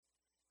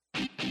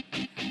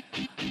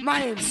My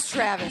name's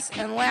Travis,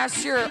 and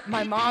last year,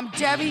 my mom,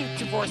 Debbie,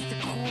 divorced the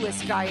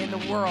coolest guy in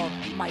the world,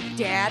 my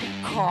dad,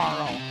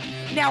 Carl.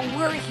 Now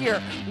we're here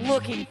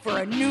looking for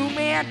a new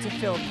man to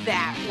fill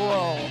that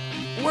role.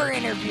 We're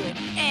interviewing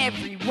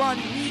everyone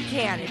we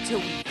can until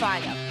we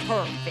find a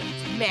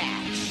perfect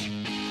match.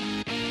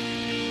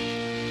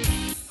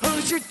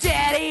 Who's your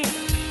daddy?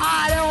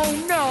 I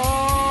don't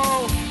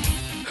know.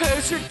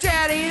 Who's your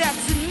daddy?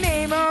 That's the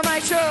name of my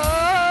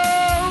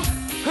show.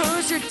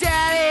 Who's your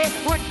daddy?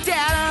 We're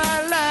down on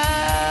our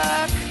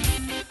luck.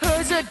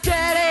 Who's your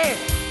daddy?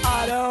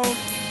 I don't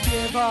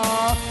give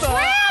a fuck.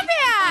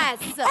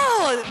 Travis!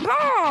 Oh,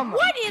 Mom!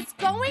 What is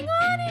going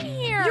on in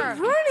here? You're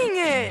ruining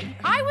it!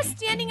 I was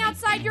standing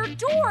outside your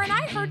door and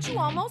I heard you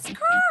almost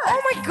curse.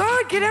 Oh my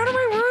God, get out of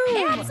my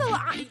room!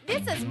 Absolutely.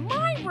 This is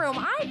my room.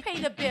 I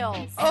pay the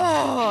bills.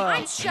 Oh!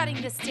 I'm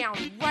shutting this down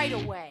right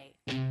away.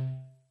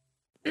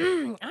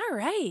 All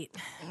right.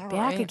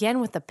 Back again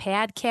with the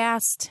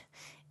Padcast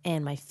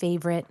and my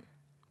favorite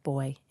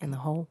boy in the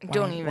whole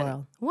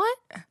world. What?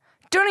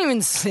 Don't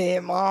even say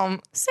it, Mom.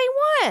 Say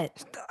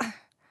what?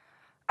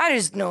 I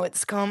just know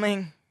it's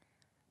coming.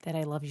 That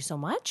I love you so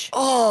much?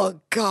 Oh,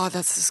 God,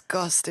 that's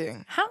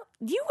disgusting. How?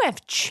 You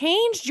have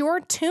changed your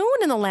tune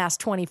in the last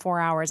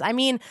 24 hours. I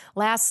mean,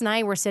 last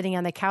night we're sitting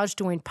on the couch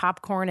doing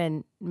popcorn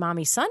and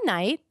mommy son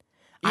night.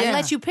 I Yeah.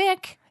 let you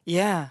pick.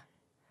 Yeah.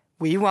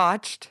 We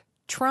watched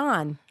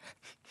Tron.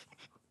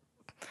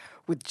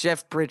 with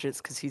Jeff Bridges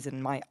because he's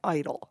in My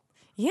Idol.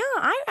 Yeah,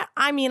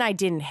 I mean, I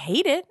didn't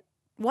hate it.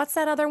 What's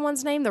that other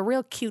one's name? The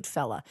real cute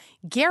fella.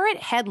 Garrett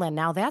Hedlund.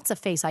 Now that's a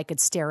face I could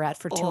stare at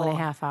for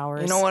 2.5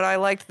 hours. You know what? I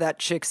liked that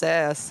chick's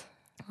ass.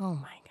 Oh,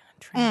 my God,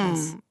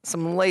 Travis.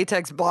 Some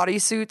latex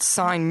bodysuits.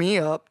 Sign me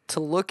up to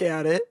look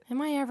at it.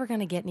 Am I ever going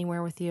to get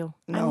anywhere with you?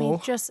 No. I mean,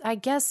 I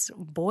guess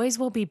boys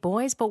will be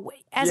boys, but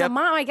as a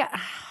mom,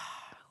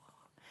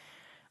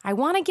 I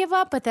want to give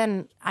up, but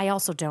then I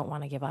also don't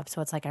want to give up.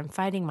 So it's like I'm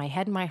fighting my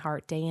head and my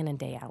heart day in and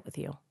day out with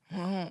you.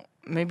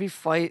 Maybe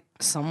fight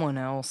someone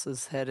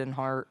else's head and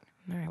heart.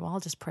 All right, well, I'll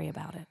just pray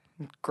about it.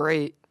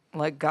 Great.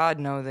 Let God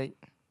know that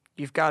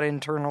you've got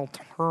internal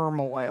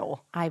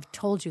turmoil. I've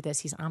told you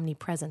this. He's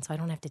omnipresent, so I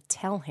don't have to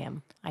tell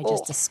him. I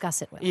just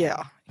discuss it with him.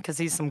 Yeah, because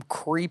he's some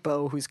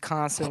creepo who's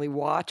constantly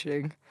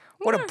watching.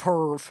 What a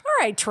perv. All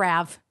right,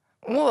 Trav.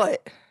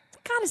 What?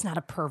 God is not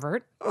a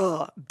pervert.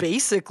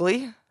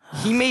 Basically.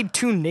 He made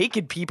two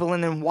naked people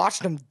and then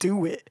watched them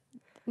do it.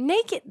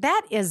 Naked,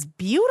 that is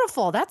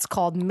beautiful. That's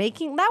called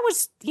making. That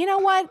was, you know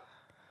what?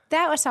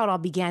 That was how it all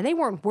began. They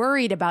weren't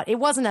worried about it. It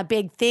wasn't a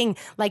big thing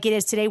like it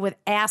is today with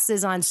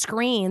asses on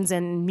screens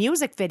and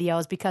music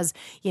videos because,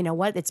 you know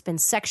what? It's been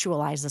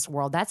sexualized, this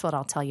world. That's what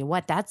I'll tell you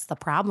what. That's the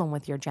problem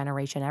with your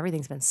generation.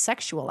 Everything's been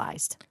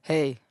sexualized.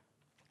 Hey,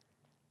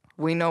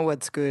 we know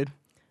what's good.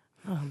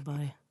 Oh,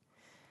 boy.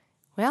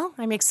 Well,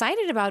 I'm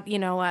excited about,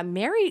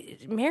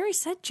 Mary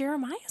said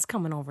Jeremiah's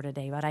coming over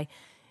today, but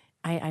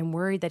I'm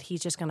worried that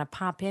he's just going to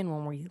pop in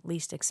when we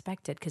least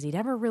expect it because he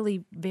never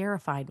really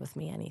verified with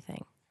me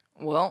anything.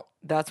 Well,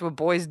 that's what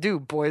boys do.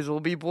 Boys will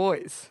be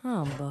boys.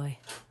 Oh, boy.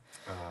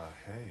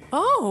 Hey.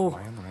 Oh.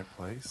 Am I in the right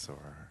place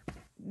or?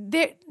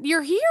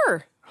 You're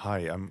here. Hi,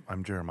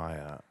 I'm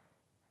Jeremiah.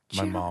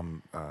 My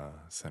mom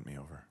sent me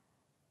over.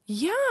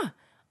 Yeah.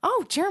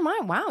 Oh,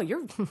 Jeremiah. Wow,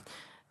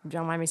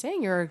 don't mind me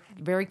saying, you're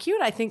very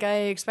cute. I think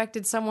I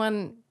expected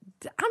someone.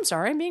 I'm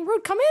sorry, I'm being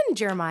rude. Come in,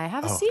 Jeremiah.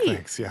 Have a seat.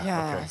 Thanks.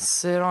 Yeah. Okay.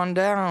 Sit on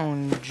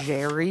down,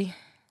 Jerry.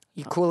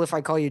 You cool if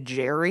I call you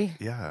Jerry?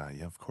 Yeah,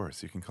 of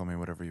course. You can call me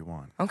whatever you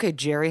want. Okay,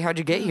 Jerry, how'd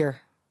you get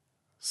here?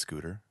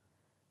 Scooter.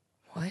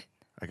 What?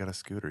 I got a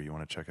scooter. You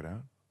want to check it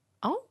out?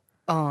 Oh.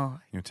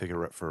 You want to take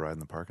it for a ride in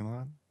the parking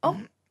lot? Oh.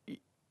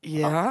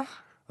 Yeah?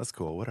 That's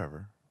cool.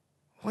 Whatever.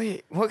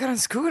 Wait, what kind of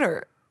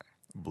scooter?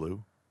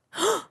 Blue.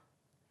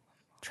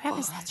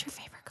 Travis, that's your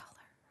favorite color.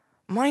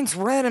 Mine's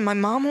red and my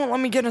mom won't let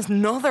me get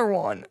another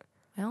one.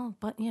 Well,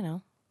 but, I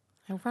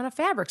run a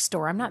fabric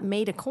store. I'm not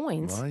made of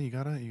coins. Well, you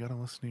gotta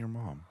listen to your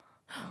mom.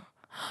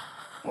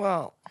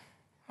 Well,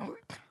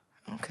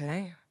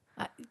 okay.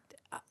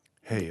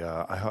 Hey,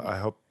 I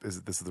hope this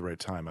is the right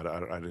time.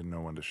 I didn't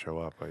know when to show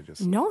up.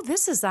 No,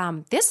 this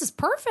is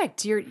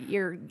perfect.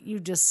 You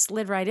just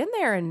slid right in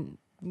there and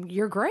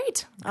you're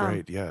great.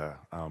 Great, yeah.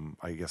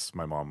 I guess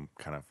my mom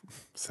kind of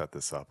set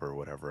this up or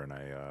whatever, and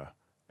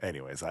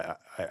anyways, I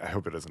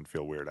hope it doesn't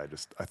feel weird.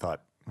 I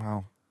thought,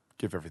 well,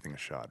 give everything a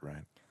shot,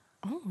 right?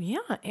 Oh, yeah,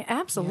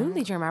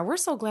 absolutely, Jeremiah. We're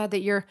so glad that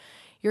you're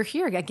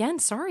here. Again,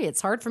 sorry,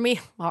 it's hard for me.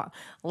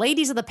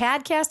 Ladies of the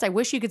Padcast, I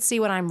wish you could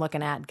see what I'm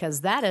looking at because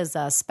that is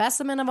a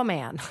specimen of a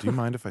man. Do you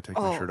mind if I take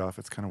my shirt off?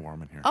 It's kind of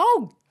warm in here.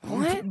 Oh,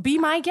 what? Be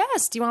my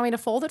guest. Do you want me to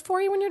fold it for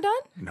you when you're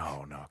done?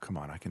 No, come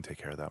on. I can take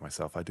care of that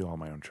myself. I do all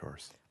my own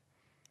chores.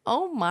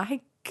 Oh,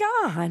 my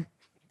God.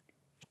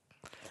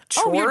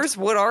 Chores?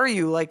 What are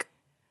you, like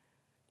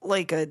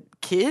a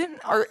kid?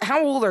 Or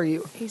how old are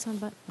you? He's on,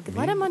 but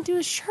let him undo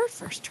his shirt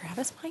first,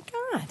 Travis. My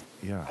God.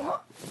 Yeah.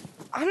 Well,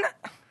 I'm not.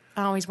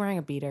 Oh, he's wearing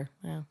a beater.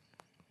 Yeah.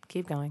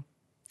 Keep going.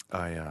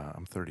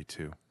 I'm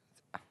 32.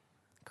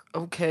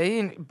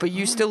 Okay, but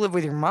you still live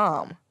with your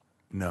mom.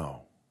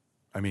 No.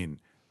 I mean,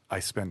 I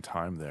spend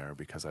time there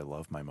because I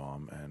love my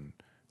mom, and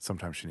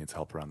sometimes she needs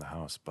help around the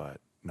house.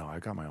 But no, I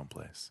got my own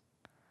place.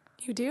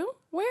 You do?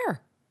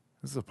 Where?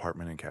 This is an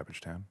apartment in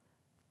Cabbagetown.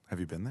 Have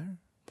you been there?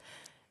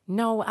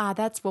 No,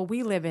 that's well,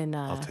 we live in.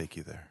 I'll take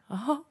you there.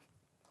 Oh,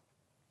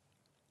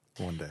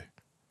 One day.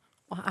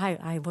 well,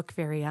 I look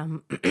very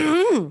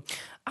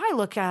I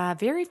look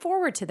very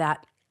forward to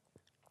that,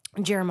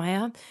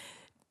 Jeremiah.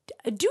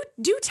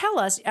 Do tell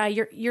us.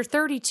 You're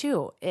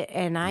 32,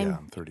 and Yeah,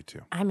 I'm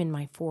 32. I'm in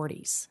my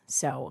 40s.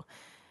 So,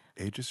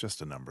 Age is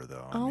just a number,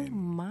 though. I oh mean,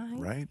 my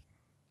right?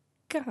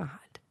 God.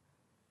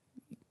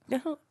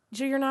 No,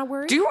 so you're not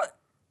worried? Do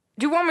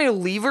you want me to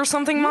leave or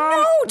something, Mom?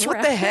 No, What the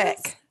Travis.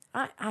 heck?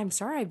 I'm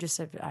sorry.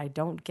 I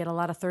don't get a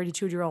lot of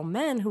 32-year-old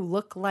men who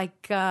look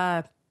like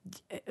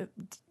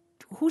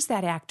who's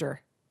that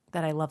actor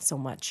that I love so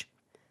much?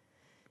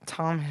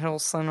 Tom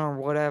Hiddleston or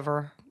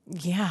whatever.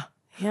 Yeah,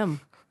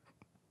 him.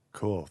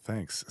 Cool.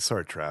 Thanks.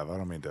 Sorry, Trav. I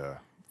don't mean to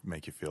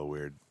make you feel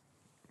weird.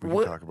 We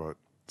What? can talk about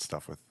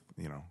stuff with,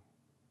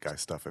 guy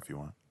stuff if you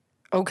want.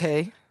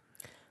 Okay.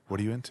 What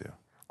are you into?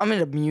 I'm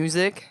into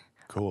music.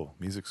 Cool.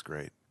 Music's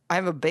great. I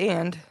have a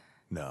band.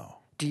 No.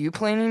 Do you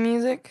play any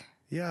music?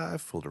 Yeah,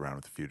 I've fooled around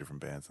with a few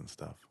different bands and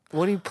stuff.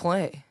 What do you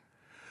play?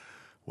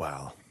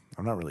 Wow.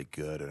 I'm not really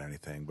good at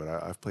anything, but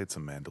I've played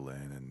some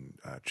mandolin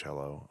and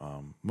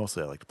cello.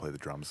 Mostly I like to play the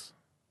drums.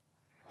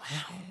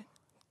 Wow.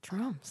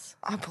 Drums.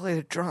 I play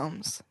the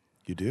drums.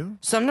 You do?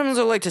 Sometimes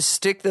I like to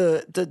stick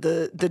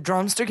the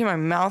drumstick in my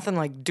mouth and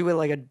like do it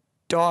like a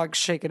dog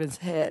shaking its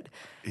head.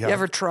 Yeah, You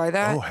ever try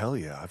that? Oh, hell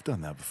yeah. I've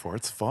done that before.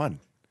 It's fun.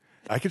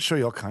 I could show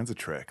you all kinds of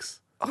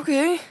tricks.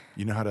 Okay.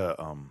 You know how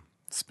to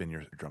spin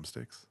your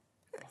drumsticks?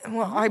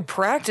 Well, I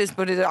practice,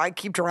 but I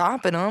keep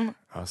dropping them.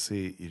 Oh,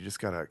 see, you just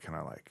got to kind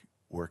of like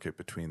work it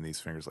between these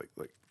fingers.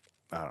 Like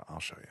I don't know, I'll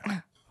show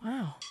you.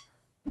 Wow.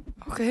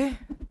 Okay.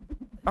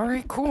 All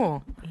right,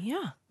 cool.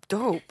 Yeah.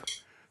 Dope.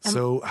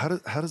 So how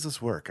does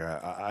this work?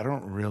 I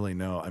don't really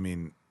know. I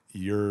mean,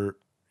 you're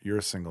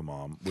a single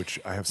mom, which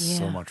I have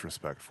so Yeah. much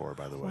respect for,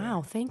 by the way.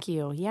 Wow. Thank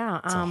you. Yeah.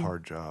 It's a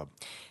hard job.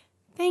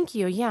 Thank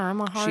you. Yeah, I'm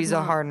a hard. She's a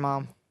mom. hard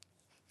mom.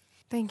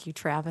 Thank you,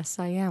 Travis.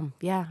 I am.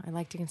 Yeah, I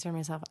like to consider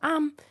myself.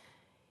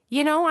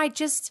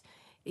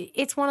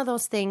 It's one of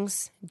those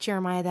things,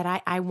 Jeremiah,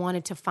 that I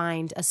wanted to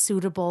find a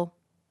suitable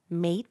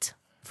mate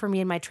for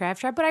me and my Trav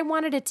tribe, but I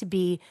wanted it to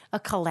be a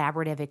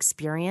collaborative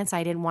experience.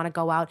 I didn't want to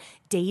go out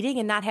dating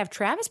and not have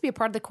Travis be a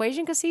part of the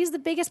equation because he's the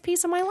biggest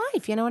piece of my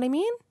life. You know what I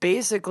mean?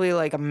 Basically,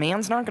 like a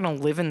man's not going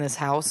to live in this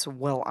house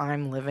while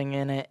I'm living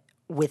in it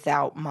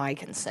without my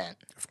consent.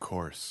 Of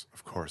course.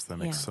 That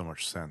makes Yeah. so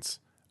much sense.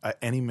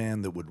 Any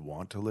man that would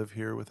want to live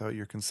here without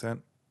your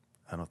consent,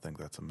 I don't think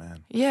that's a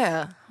man.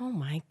 Yeah. Oh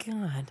my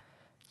God.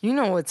 You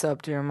know what's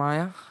up,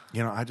 Jeremiah.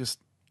 I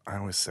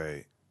always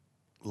say,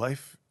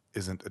 life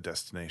isn't a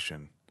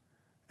destination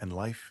and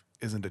life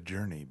isn't a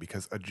journey,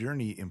 because a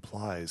journey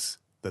implies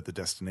that the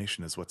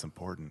destination is what's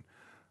important.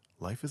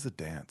 Life is a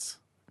dance.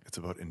 It's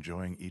about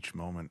enjoying each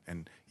moment.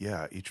 And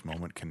yeah, each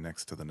moment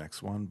connects to the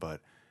next one,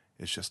 but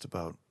it's just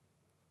about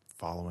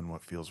following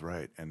what feels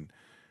right. And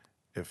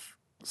if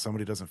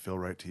somebody doesn't feel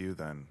right to you,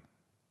 then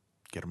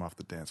get them off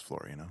the dance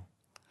floor,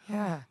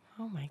 Yeah.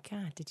 Oh my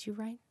God. Did you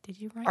write?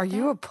 Are that?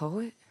 you a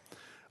poet?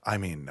 I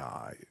mean,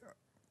 nah,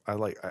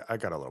 I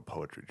got a little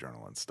poetry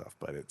journal and stuff,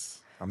 but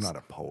I'm not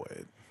a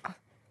poet.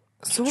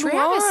 So do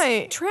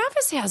I.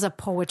 Travis has a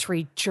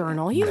poetry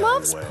journal. He No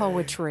loves way.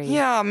 poetry.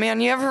 Yeah, man.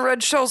 You ever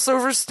read Shel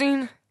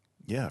Silverstein?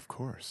 Yeah, of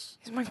course.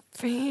 He's my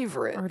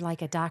favorite. Or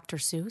like a Dr.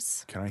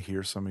 Seuss. Can I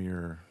hear some of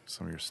your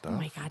stuff? Oh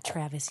my God,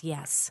 Travis,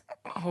 yes.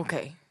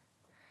 Okay.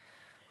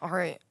 All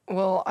right.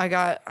 Well, I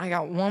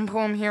got one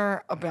poem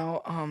here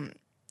about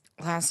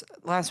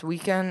last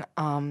weekend.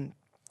 I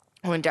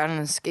went down in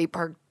the skate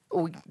park.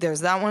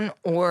 There's that one,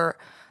 or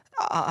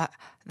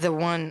the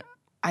one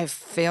I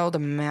failed a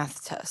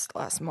math test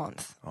last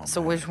month.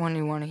 So which one do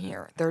you want to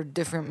hear? They're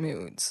different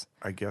moods.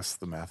 I guess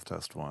the math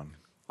test one.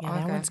 Yeah,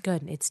 that Okay. one's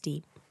good. It's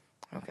deep.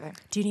 Okay.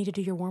 Do you need to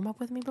do your warm up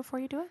with me before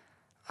you do it?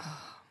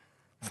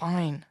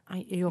 Fine. Are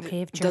you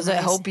okay if Does it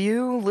Jeremiah's- help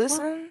you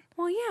listen?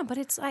 Well, yeah, but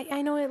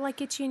I know it like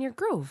gets you in your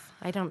groove.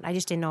 I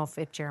just didn't know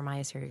if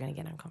Jeremiah's here, you're gonna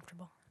get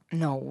uncomfortable.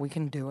 No, we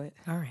can do it.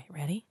 All right,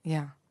 ready?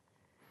 Yeah.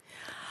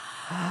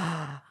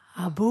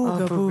 A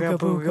booga booga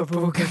booga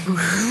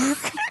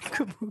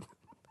booga.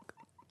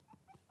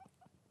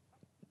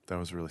 That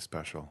was really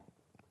special.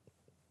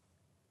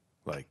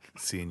 Like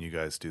seeing you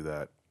guys do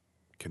that,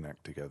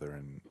 connect together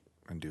and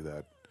do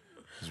that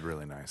is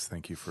really nice.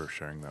 Thank you for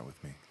sharing that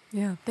with me.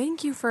 Yeah,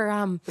 thank you for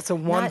It's the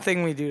one not-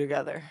 thing we do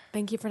together.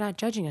 Thank you for not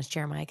judging us,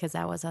 Jeremiah, because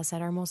that was us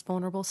at our most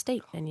vulnerable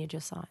state, and you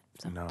just saw it.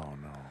 So No,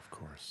 of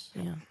course.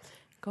 yeah,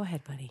 go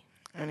ahead, buddy.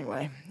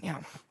 Anyway,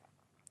 yeah.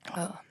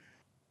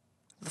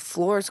 The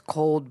floor is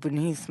cold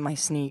beneath my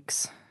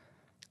sneaks.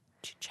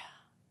 Cha-cha,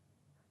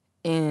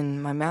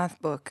 In my math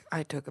book,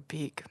 I took a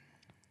peek.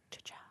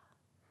 cha-cha.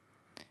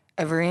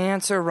 Every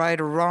answer, right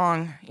or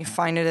wrong, you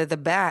find it at the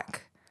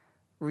back.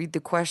 Read the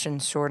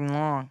questions short and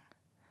long.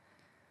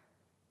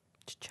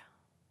 Cha-cha.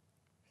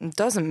 It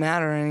doesn't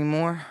matter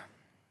anymore.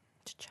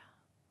 Cha-cha.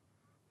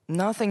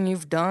 Nothing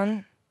you've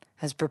done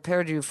has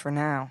prepared you for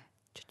now.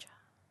 Cha-cha.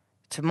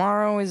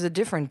 Tomorrow is a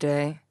different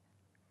day.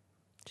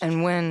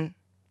 And when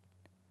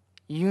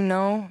you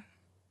know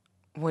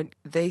what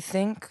they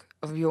think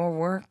of your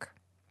work,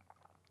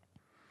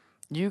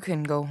 you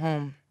can go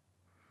home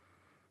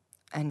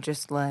and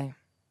just lay.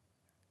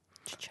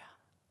 Cha-cha.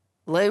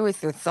 Lay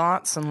with your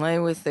thoughts and lay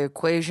with the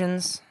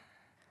equations.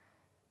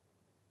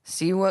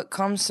 See what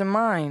comes to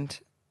mind.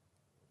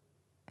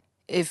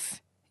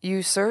 If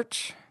you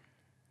search,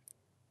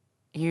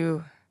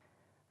 you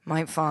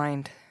might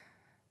find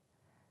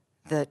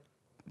that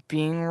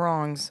being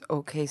wrong's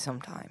okay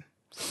sometime.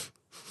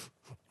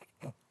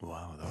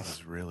 Wow, that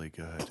was really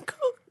good.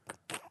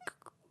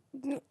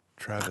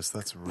 Travis,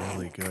 that's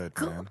really good,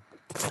 man.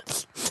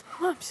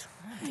 I'm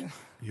sorry.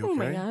 You Oh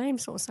my okay? God, I'm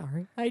so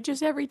sorry. I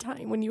just, every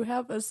time when you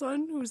have a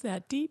son who's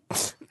that deep,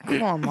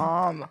 Come on,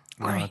 Mom.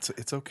 No,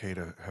 it's okay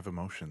to have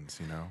emotions,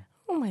 you know?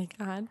 oh my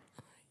God,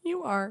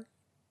 you are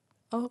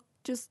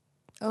just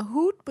a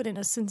hoot, but in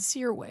a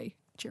sincere way,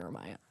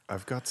 Jeremiah.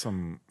 I've got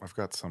some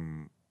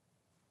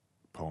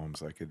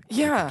poems I could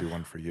Yeah. do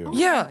one for you.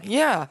 Yeah.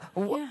 Yeah.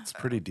 It's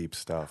pretty deep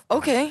stuff.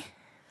 Okay.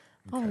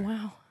 Oh,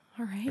 wow.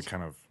 All I right.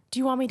 kind of Do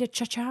you want me to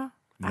cha-cha?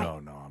 no,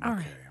 I'm all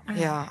okay. right.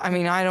 Yeah. I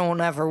mean, I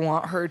don't ever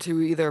want her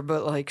to either,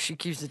 but like she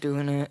keeps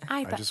doing it.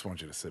 I just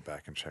want you to sit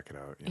back and check it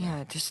out. You know?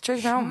 Yeah. Just check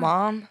it out,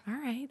 Mom. All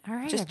right. All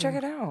right. Just check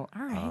it everyone. out.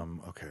 All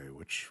right. Okay,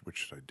 which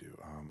should I do?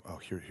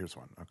 Here's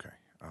one. Okay.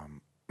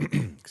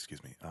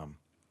 Excuse me.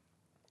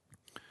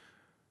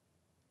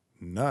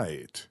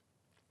 Night.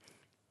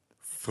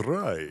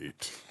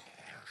 Fright.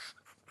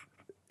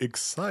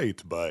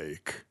 Excite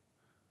bike.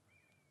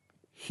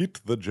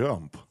 Hit the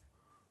jump.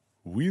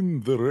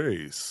 Win the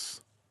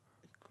race.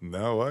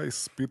 Now I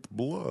spit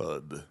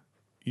blood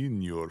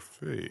in your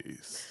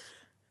face.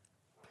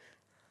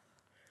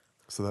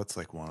 So that's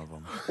like one of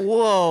them.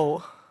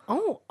 Whoa.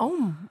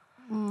 Oh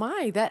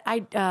my! That I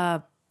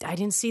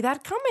didn't see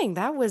that coming.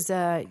 That was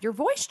your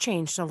voice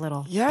changed a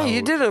little. Yeah,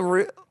 you did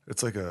a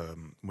It's like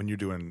when you're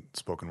doing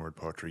spoken word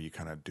poetry, you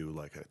kind of do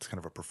it's kind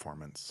of a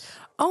performance.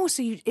 Oh,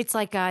 so it's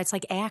like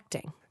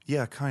acting.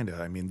 Yeah, kind of.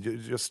 I mean,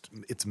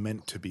 it's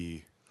meant to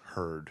be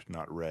heard,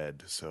 not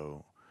read.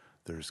 So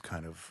there's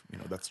kind of,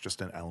 that's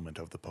just an element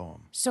of the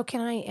poem. So can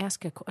I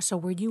ask so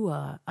were you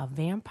a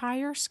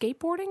vampire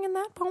skateboarding in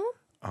that poem?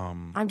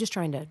 I'm just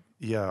trying to.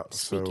 Yeah,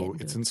 Speak so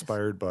into it's it.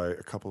 inspired by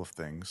a couple of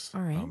things.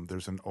 All right.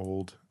 There's an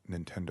old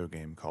Nintendo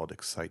game called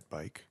Excite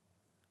Bike,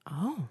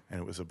 Oh,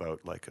 and it was about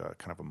like a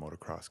kind of a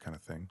motocross kind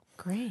of thing.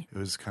 great! It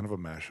was kind of a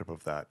mashup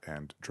of that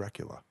and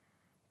Dracula.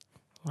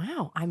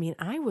 Wow. I mean,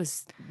 I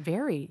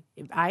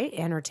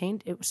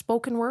entertained.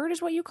 Spoken word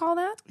is what you call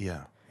that?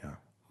 Yeah, yeah.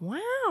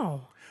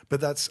 Wow.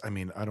 But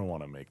I don't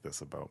want to make this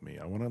about me.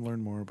 I want to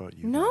learn more about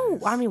you No,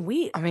 guys. I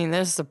mean I mean,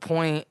 that's the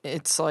point.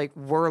 It's like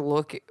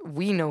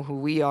we know who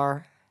we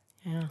are.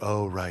 Yeah.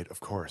 Oh, right, of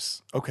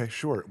course. Okay,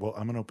 sure. Well,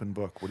 I'm an open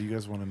book. What do you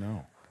guys want to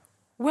know?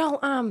 Well,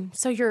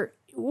 so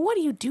what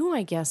do you do?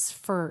 I guess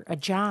for a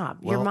job.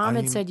 Your Well, mom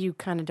had I'm- said you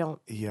kind of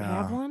don't Yeah,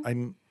 have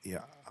one.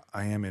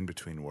 I am in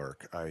between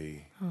work.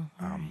 I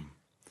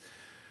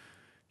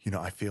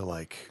feel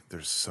like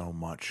there's so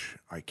much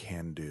I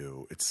can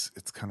do. It's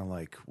kind of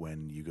like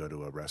when you go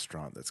to a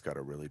restaurant that's got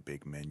a really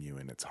big menu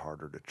and it's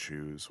harder to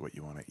choose what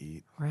you want to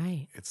eat.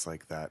 Right. It's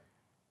like that.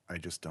 I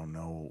just don't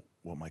know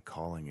what my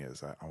calling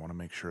is. I want to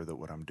make sure that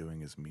what I'm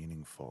doing is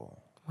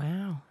meaningful.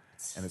 Wow.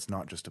 And it's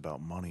not just about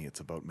money.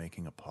 It's about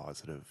making a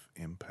positive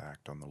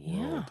impact on the Yeah.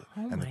 world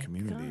Oh and the my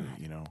community,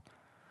 God.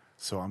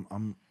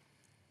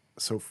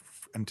 So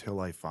until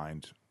I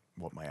find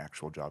what my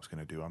actual job's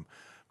going to do, I'm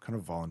kind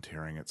of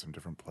volunteering at some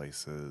different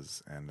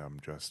places, and I'm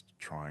just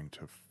trying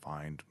to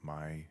find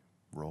my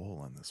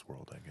role in this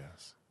world, I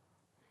guess.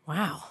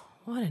 Wow.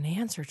 What an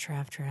answer,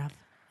 Trav.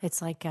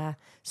 It's like,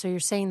 so you're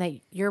saying that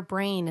your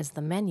brain is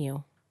the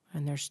menu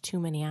and there's too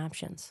many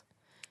options.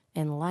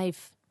 And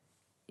life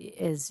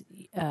is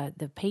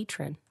the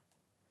patron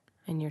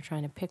and you're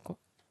trying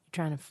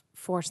to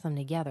force them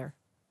together.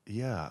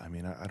 Yeah, I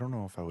mean, I don't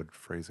know if I would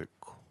phrase it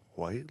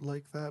quite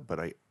like that, but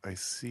I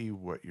see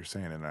what you're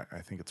saying, and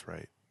I think it's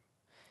right.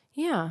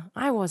 Yeah,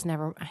 I was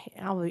never.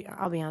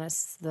 I'll be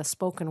honest. The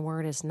spoken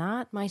word is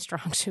not my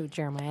strong suit,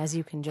 Jeremiah, as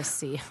you can just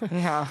see.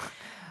 Yeah.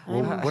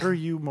 Well, what are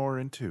you more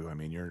into? I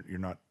mean, you're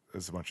not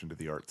as much into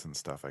the arts and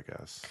stuff, I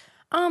guess.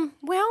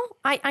 Well,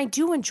 I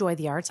do enjoy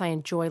the arts. I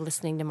enjoy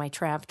listening to my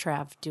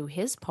Trav do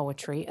his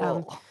poetry.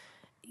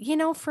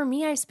 For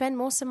me, I spent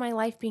most of my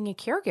life being a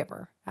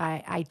caregiver.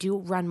 I do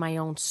run my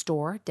own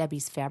store,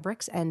 Debbie's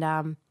Fabrics, and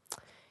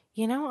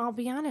I'll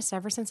be honest.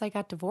 Ever since I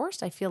got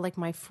divorced, I feel like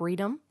my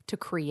freedom to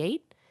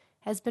create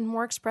has been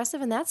more expressive,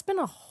 and that's been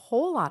a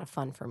whole lot of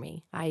fun for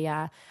me.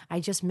 I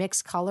just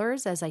mix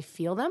colors as I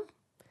feel them.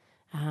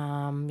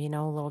 A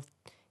little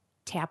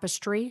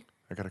tapestry.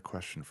 I got a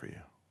question for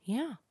you.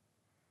 Yeah.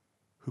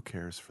 Who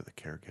cares for the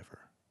caregiver?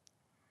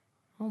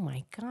 Oh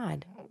my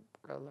God.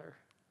 Brother.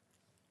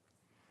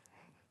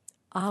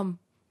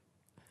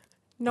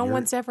 No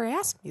one's ever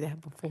asked me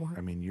that before.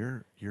 I mean,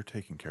 you're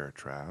taking care of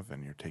Trav,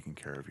 and you're taking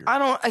care of your.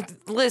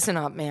 Listen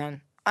up,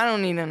 man. I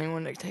don't need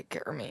anyone to take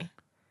care of me.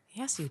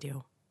 Yes, you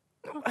do.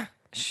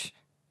 Shh.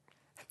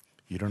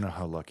 You don't know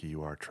how lucky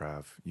you are,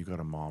 Trav. You got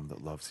a mom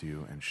that loves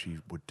you, and she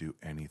would do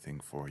anything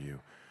for you.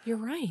 You're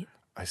right.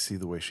 I see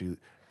the way she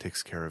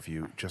takes care of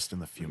you just in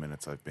the few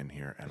minutes I've been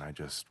here, and I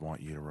just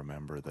want you to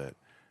remember that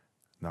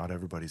not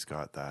everybody's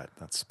got that.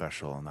 That's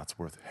special, and that's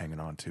worth hanging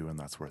on to, and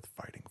that's worth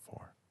fighting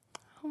for.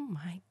 Oh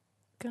my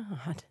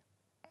God.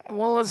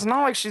 Well, it's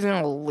not like she's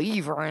gonna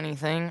leave or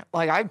anything.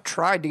 Like, I've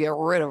tried to get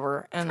rid of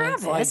her, and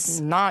Travis.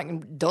 it's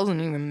like doesn't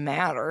even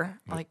matter.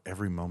 Like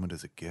every moment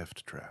is a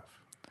gift, Trav.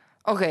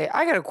 Okay,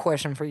 I got a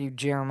question for you,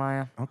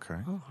 Jeremiah. Okay,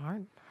 Oh,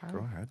 hard. go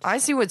ahead. I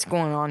see what's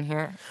going on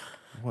here.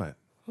 What?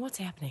 What's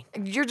happening?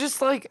 You're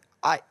just like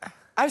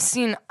I've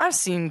seen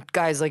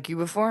guys like you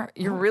before.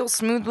 You're real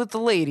smooth with the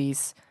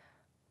ladies.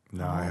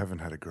 No, I haven't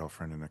had a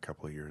girlfriend in a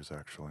couple of years,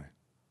 actually.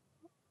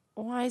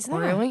 Why is that?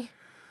 Really?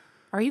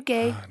 Are you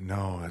gay?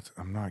 No,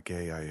 I'm not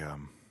gay.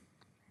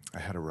 I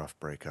had a rough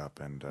breakup,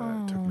 and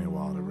it took me a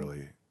while to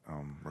really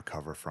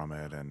recover from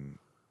it, and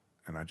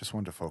I just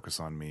wanted to focus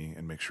on me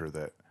and make sure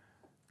that,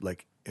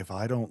 like, if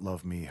I don't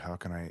love me, how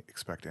can I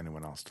expect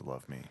anyone else to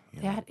love me?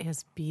 You know? That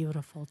is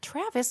beautiful.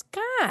 Travis,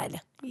 God,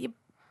 you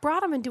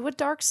brought him into a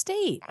dark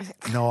state.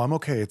 No, I'm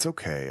okay. It's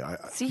okay.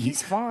 See,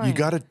 he's fine. You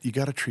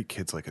gotta treat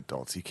kids like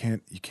adults. You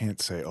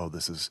can't say, oh,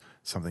 this is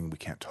something we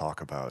can't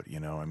talk about. You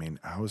know, I mean,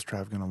 how is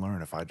Trav gonna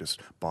learn if I just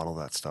bottle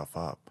that stuff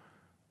up?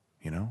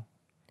 You know?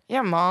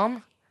 Yeah,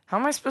 Mom. How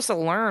am I supposed to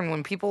learn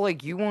when people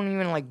like you won't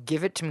even like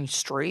give it to me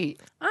straight?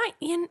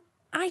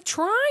 I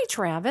try,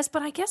 Travis,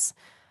 but I guess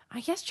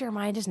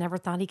Jeremiah just never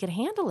thought he could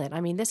handle it.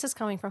 I mean, this is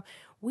coming from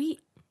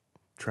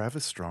Trav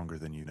is stronger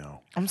than you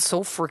know. I'm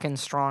so freaking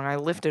strong. I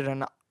lifted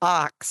an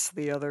ox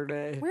the other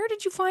day Where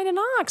did you find an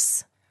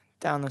ox?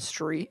 down the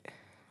street.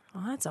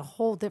 Oh, that's a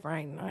whole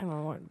different. I don't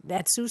know.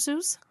 At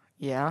Susu's?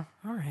 Yeah.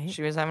 All right.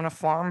 She was having a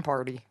farm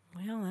party.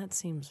 Well, that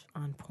seems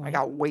on point. I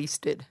got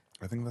wasted.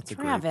 I think that's a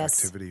great Travis.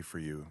 activity for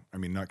you. I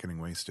mean, not getting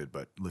wasted,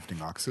 but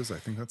lifting oxes, I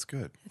think that's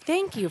good.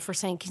 Thank you for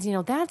saying, because,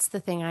 that's the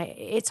thing.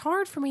 It's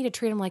hard for me to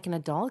treat him like an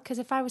adult, because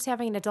if I was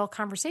having an adult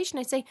conversation,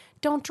 I'd say,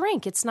 don't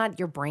drink. It's not,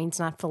 your brain's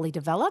not fully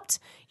developed.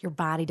 Your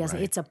body doesn't.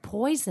 Right. It's a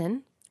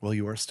poison. Well,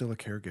 you are still a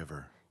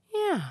caregiver.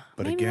 Yeah.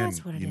 But maybe again,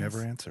 that's what it you is.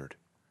 never answered.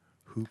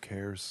 Who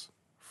cares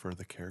for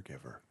the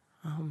caregiver?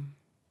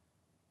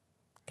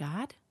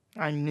 God?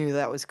 I knew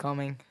that was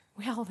coming.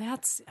 Well,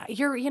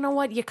 you know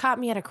what? You caught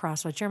me at a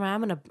crossroads,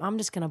 Jeremiah. I'm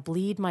just gonna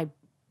bleed my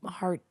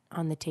heart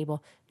on the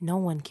table. No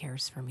one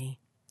cares for me.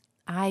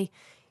 I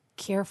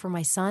care for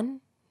my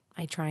son.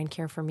 I try and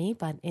care for me,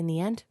 but in the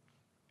end,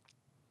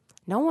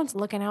 no one's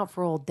looking out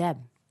for old Deb.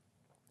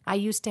 I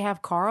used to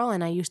have Carl,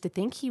 and I used to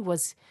think he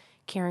was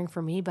caring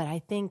for me, but I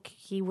think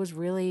he was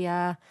really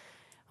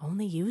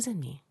only using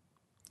me.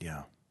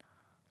 Yeah.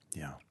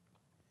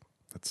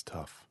 That's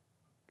tough.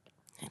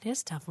 It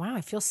is tough. Wow,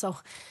 I feel so.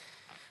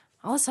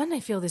 All of a sudden, I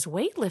feel this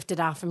weight lifted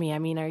off of me. I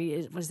mean,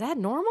 was that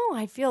normal?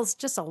 I feel it's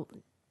just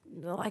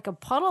like a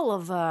puddle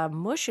of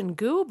mush and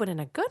goo, but in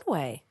a good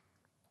way.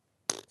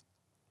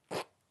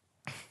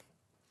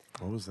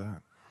 What was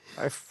that?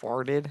 I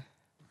farted.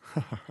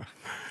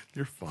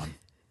 You're fun.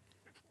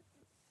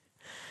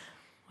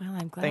 Well,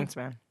 I'm glad. Thanks,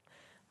 man.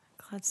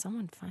 Glad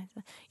someone finds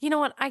that. You know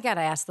what? I got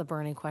to ask the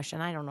burning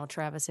question. I don't know,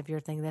 Travis, if you're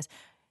thinking this.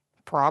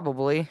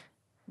 Probably.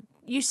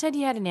 You said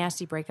you had a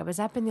nasty breakup. Has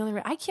that been the only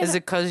reason? I can't. Is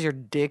it because your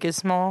dick is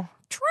small?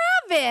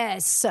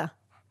 Travis!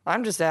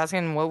 I'm just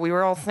asking what we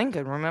were all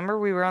thinking. Remember,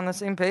 we were on the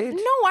same page?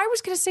 No, I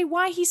was going to say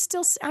why he's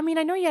still. I mean,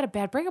 I know you had a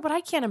bad breakup, but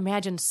I can't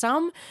imagine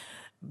some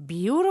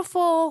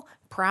beautiful,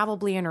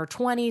 probably in her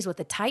 20s with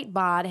a tight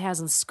bod,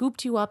 hasn't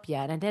scooped you up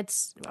yet. And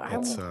it's.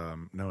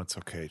 No, it's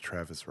okay.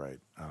 Trav is right.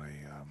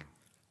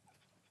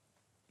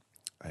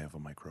 I have a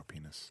micro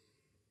penis.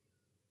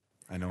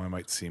 I know I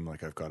might seem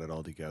like I've got it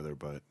all together,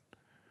 but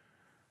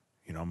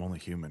I'm only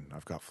human.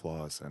 I've got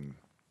flaws, and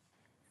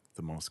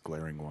the most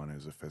glaring one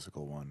is a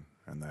physical one,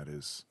 and that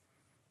is,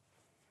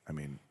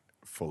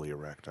 fully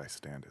erect. I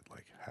stand at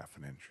like half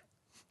an inch.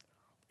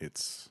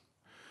 It's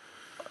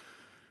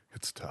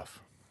tough.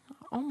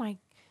 Oh my.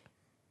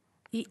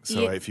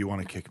 So if you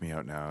want to kick me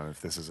out now, if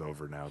this is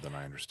over now, then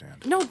I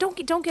understand. No, don't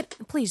get.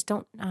 Please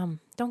don't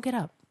get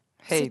up.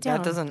 Hey, Sit down.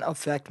 that doesn't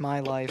affect my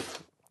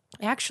life.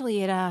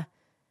 Actually, it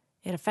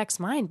affects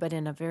mine, but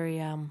in a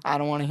very I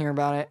don't want to hear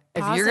about it.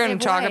 If you're Positive going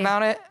to talk way.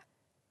 about it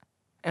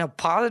in a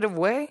positive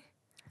way,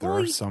 There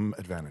Well, are some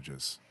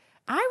advantages.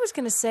 I was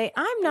going to say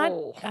I'm not.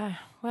 Oh.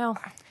 Well,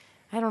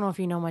 I don't know if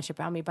you know much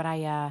about me, but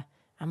I'm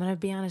going to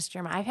be honest,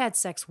 Jeremy. I've had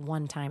sex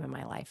one time in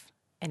my life,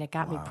 and it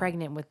got me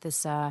pregnant with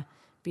this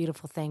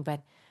beautiful thing.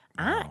 But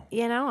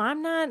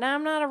I'm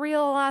not a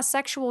real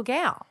sexual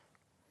gal.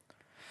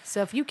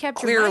 So if you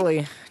kept your mind-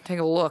 clearly, take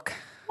a look.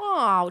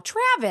 oh,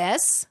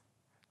 Travis.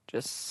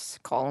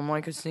 Just call him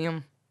like I see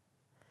him.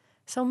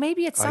 So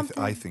maybe it's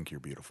something. I think you're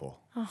beautiful.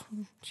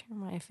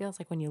 Jeremiah, it feels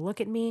like when you look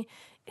at me,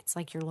 it's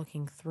like you're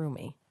looking through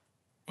me.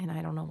 and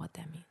I don't know what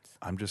that means.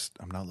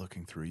 I'm not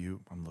looking through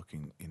you. I'm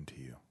looking into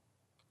you.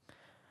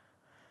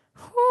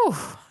 Whew.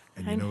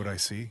 And you know what I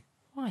see?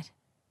 What?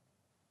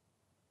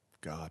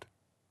 God.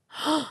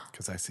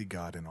 Because I see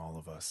God in all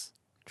of us.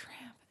 Trav,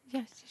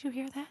 yeah, did you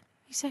hear that?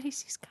 He said he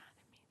sees God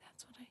in me.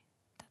 That's what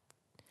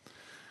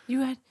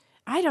you had.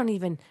 I don't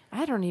even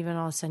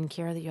all of a sudden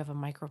care that you have a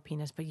micro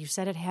penis, but you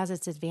said it has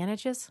its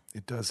advantages.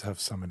 It does have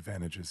some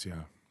advantages,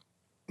 yeah.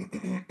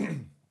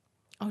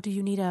 Oh, do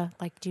you need a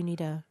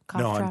cough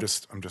No, drop?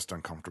 I'm just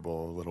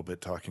uncomfortable a little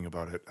bit talking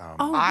about it.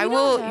 I we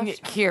will don't have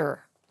to.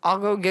 here. I'll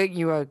go get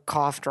you a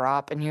cough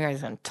drop, and you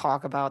guys can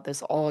talk about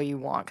this all you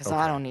want because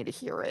I Okay. don't need to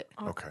hear it.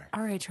 Okay.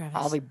 All right, Travis.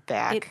 I'll be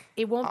back.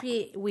 It won't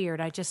be weird.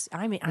 I'm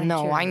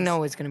No, I curious.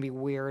 know it's gonna be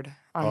weird.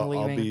 I'm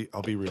leaving.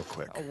 I'll be real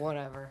quick.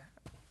 Whatever.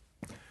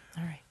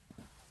 All right.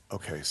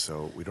 Okay,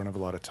 so we don't have a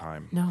lot of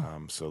time.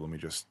 No. So let me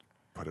just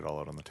put it all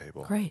out on the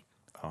table. Great.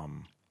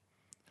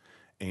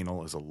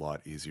 Anal is a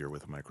lot easier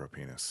with a micro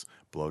penis.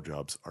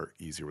 Blowjobs are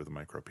easier with a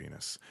micro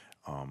penis.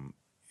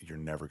 You're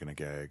never gonna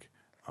gag,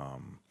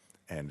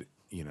 and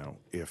you know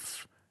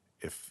if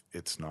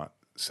it's not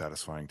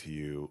satisfying to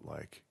you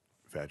like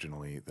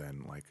vaginally,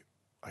 then like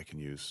I can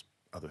use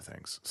other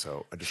things.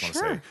 So I just want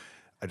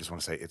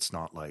to say it's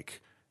not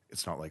like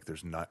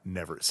there's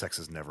never sex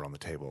is never on the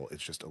table.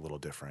 It's just a little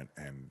different,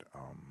 and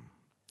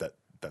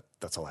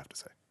that's all I have to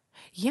say.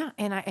 Yeah,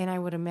 and I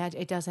would imagine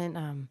it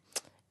doesn't.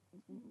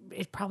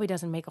 It probably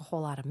doesn't make a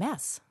whole lot of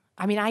mess.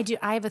 I mean, I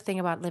have a thing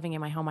about living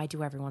in my home. I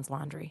do everyone's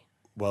laundry.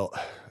 Well,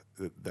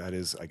 that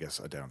is, I guess,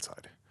 a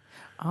downside.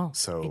 Oh,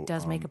 So it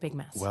does make a big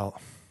mess. Well,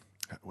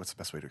 what's the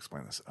best way to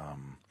explain this?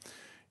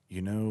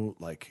 You know,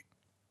 like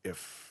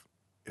if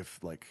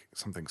like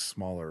something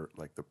smaller,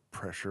 like the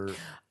pressure.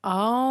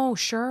 Oh,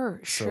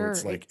 sure. So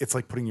it's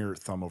like putting your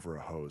thumb over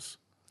a hose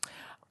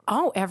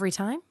Oh, every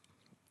time.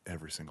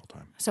 every single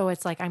time. So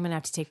it's like I'm gonna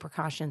have to take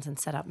precautions and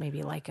set up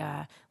maybe like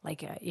a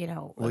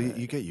Well,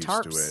 you get used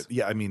tarps. to it.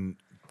 Yeah, I mean,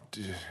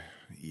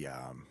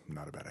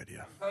 not a bad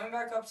idea. Coming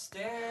back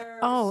upstairs.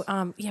 Oh,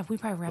 yeah, we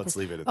probably wrap Let's this.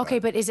 leave it at okay,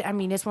 that. but I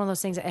mean, it's one of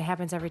those things that it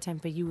happens every time.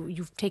 But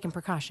you've taken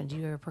precautions.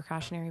 You are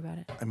precautionary about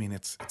it. I mean,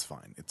 it's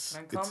fine. It's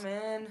Come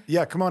in.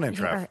 yeah. Come on in, Yeah,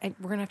 Trav. all right,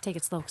 we're gonna have to take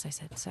it slow because I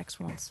said sex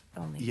once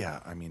only. Yeah,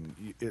 I mean,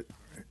 if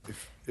have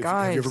you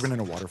Guys. ever been in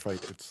a water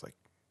fight? It's like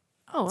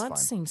Oh, that fine.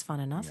 seems fun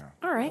enough. Yeah.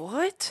 All right,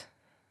 What?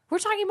 we're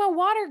talking about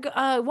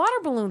water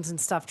balloons and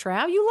stuff.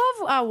 Trav, you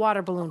love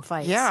water balloon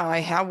fights. Yeah, I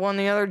had one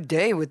the other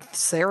day with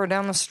Sarah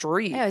down the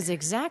street. Yeah, it's the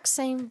exact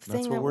same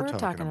thing what that we're we're talking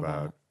talking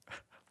about. about.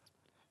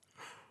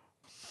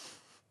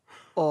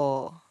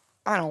 Oh,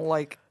 I don't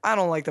like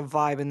the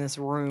vibe in this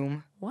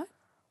room. What?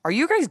 Are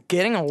you guys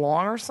getting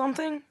along or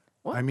something?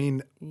 What? I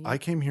mean, I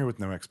came here with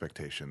no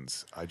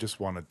expectations. I just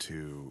wanted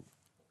to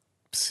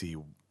see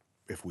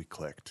if we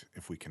clicked,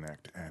 if we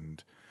connect,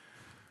 and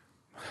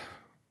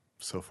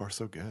so far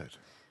so good.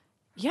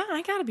 Yeah,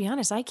 I got to be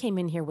honest. I came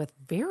in here with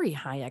very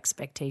high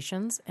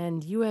expectations,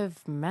 and you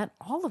have met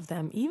all of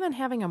them. Even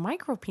having a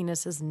micro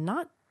penis is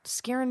not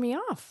scaring me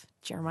off,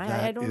 Jeremiah. I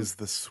That don't. is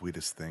the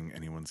sweetest thing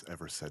anyone's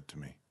ever said to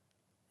me.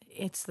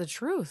 It's the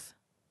truth.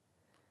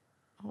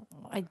 Oh,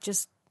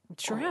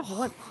 Trav,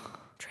 what?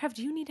 Trav,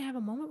 do you need to have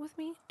a moment with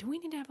me? Do we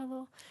need to have a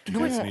little? Do you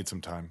guys need some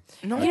time?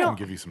 No. I can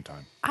give you some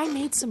time. I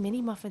made some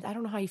mini muffins. I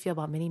don't know how you feel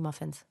about mini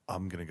muffins.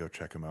 I'm gonna go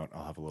check them out.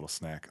 I'll have a little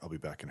snack. I'll be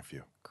back in a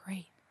few.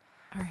 Great.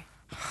 All right.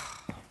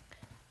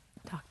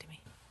 Talk to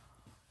me.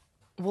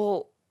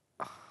 Well,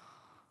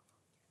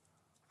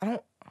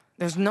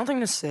 there's nothing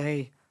to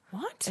say.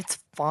 What? It's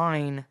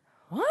fine.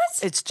 What?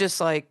 It's just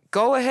like,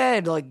 go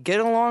ahead, like, get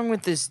along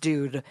with this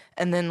dude.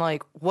 And then,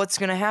 like, what's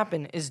gonna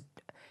happen? Is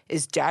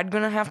dad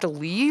gonna have to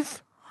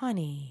leave?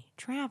 Honey,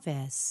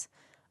 Travis,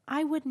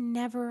 I would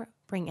never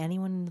bring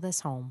anyone into this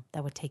home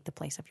that would take the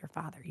place of your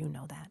father. You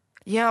know that.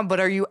 Yeah, but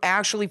are you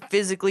actually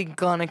physically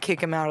gonna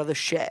kick him out of the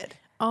shed?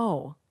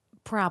 Oh,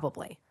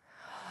 probably.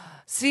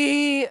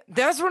 See,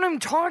 that's what I'm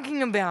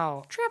talking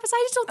about. Travis,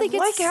 I just don't think I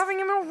it's like having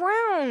him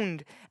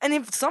around. And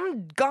if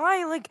some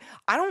guy, like,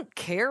 I don't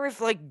care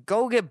if, like,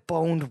 go get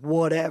boned,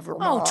 whatever.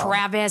 Oh, Mom.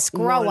 Travis,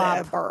 grow up.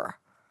 Whatever.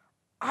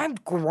 I'm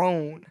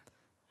grown.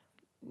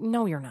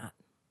 No, you're not.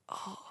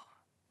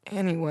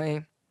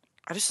 Anyway,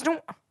 I just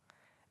don't.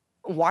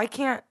 Why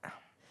can't.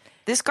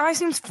 This guy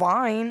seems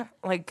fine.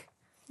 Like,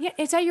 Yeah,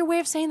 is that your way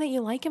of saying that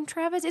you like him,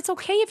 Travis? It's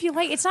okay if you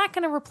like. It's not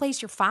going to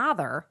replace your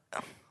father.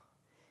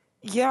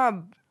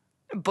 yeah,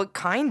 but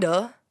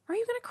kinda. Are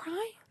you going to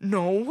cry?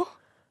 No.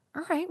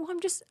 All right. Well,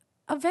 I'm just.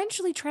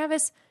 Eventually,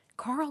 Travis,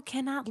 Carl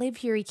cannot live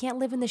here. He can't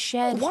live in the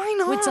shed. Why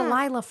not? With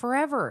Delilah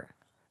forever.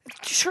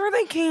 Sure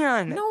they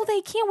can. No, they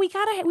can't. We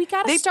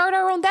gotta start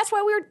our own. That's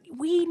why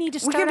we need to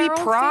We start can be our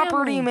own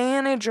property family.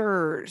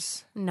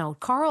 managers. No,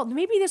 Carl,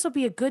 maybe this will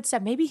be a good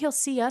step. Maybe he'll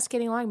see us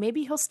getting along.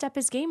 Maybe he'll step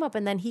his game up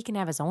and then he can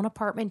have his own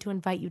apartment to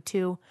invite you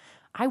to.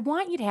 I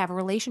want you to have a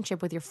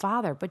relationship with your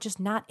father, but just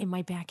not in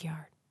my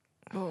backyard.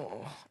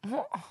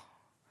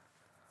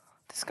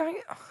 This guy.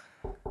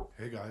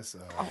 Hey guys,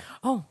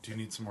 Oh, do you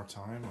need some more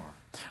time?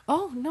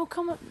 Or no,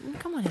 come on in,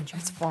 Jeremy.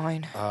 It's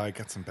fine. I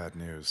got some bad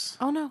news.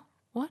 Oh no,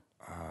 what?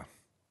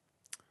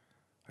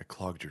 I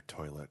clogged your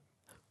toilet.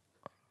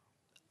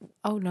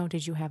 Oh, no,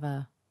 did you have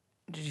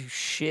Did you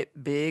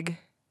shit big?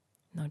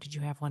 did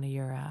you have one of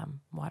your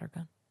water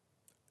gun?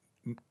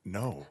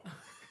 No.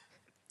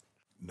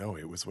 No,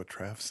 it was what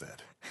Trav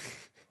said.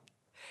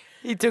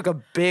 He took a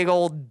big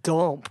old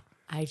dump.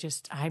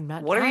 I'm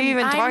not. What are you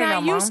even talking I'm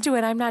about, not used Mom? to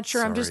it. I'm not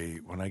sure. Sorry, I'm just.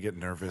 when I get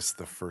nervous,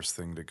 the first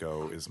thing to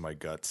go is my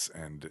guts,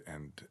 and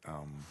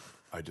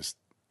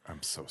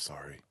I'm so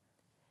sorry.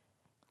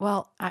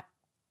 Well,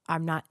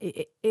 I'm not.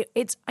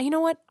 It's you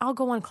know what? I'll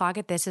go unclog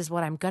it. This is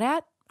what I'm good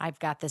at. I've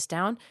got this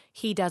down.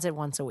 He does it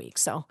once a week.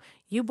 So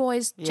you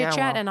boys chit chat,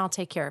 well. and I'll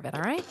take care of it.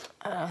 All right.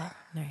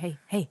 No,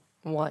 hey,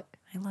 What?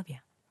 I love you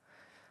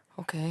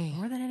Okay.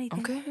 more than anything.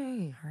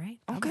 Okay. All right.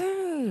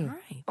 Okay. All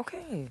right.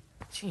 Okay.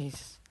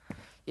 Jeez.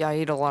 Yeah, I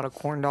eat a lot of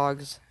corn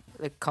dogs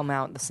that come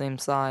out the same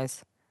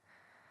size.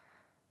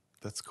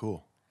 That's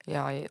cool.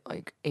 Yeah, I ate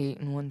like 8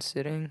 in one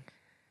sitting.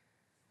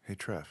 Hey,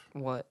 Trev,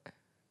 What?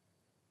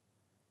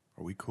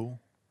 are we cool?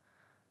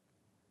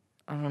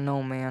 I don't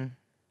know, man.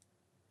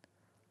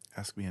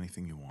 Ask me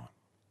anything you want.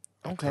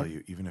 I'll Okay. tell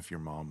you, even if your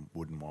mom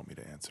wouldn't want me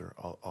to answer,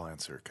 I'll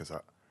answer because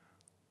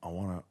I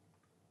want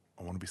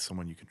to be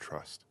someone you can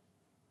trust.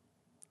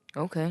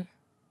 Okay.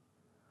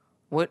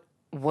 What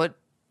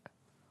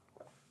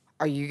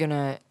are you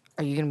gonna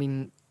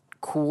be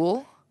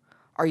cool?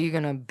 Are you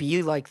gonna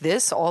be like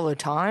this all the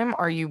time?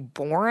 Are you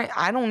boring?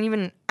 I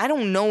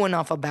don't know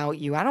enough about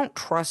you. I don't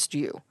trust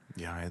you.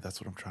 Yeah, that's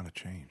what I'm trying to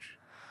change.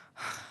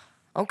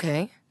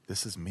 Okay.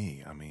 This is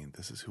me. I mean,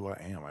 this is who I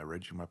am. I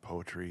read you my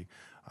poetry.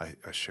 I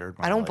shared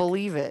my I don't like,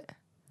 believe it.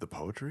 the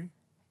poetry.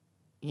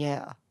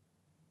 Yeah.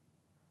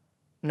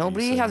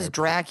 Nobody saying has I-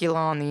 Dracula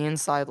on the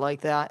inside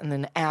like that and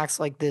then acts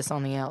like this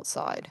on the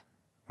outside.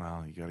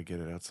 Well, you got to get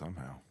it out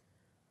somehow.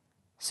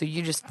 So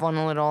you just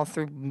funnel it all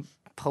through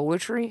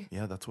poetry?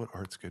 Yeah, that's what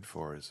art's good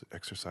for, is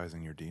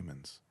exercising your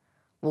demons.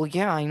 Well,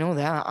 yeah, I know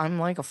that. I'm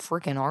like a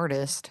freaking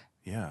artist.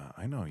 Yeah,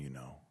 I know you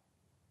know.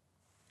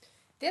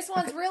 This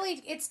one's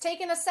really. It's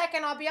taking a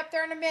second. I'll be up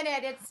there in a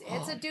minute.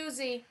 It's a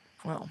doozy.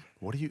 Well,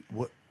 What do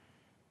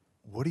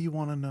you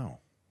want to know?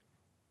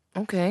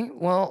 okay.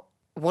 Well,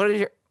 what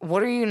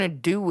are you gonna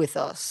do with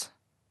us?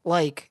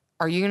 Like,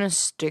 are you gonna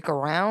stick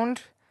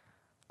around?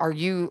 Are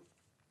you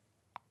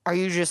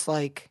just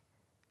like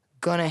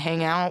gonna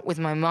hang out with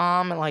my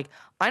mom? And like,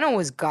 I know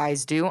what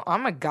guys do.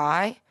 I'm a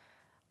guy.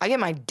 I get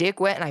my dick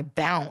wet and I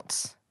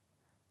bounce.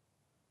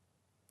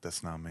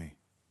 That's not me.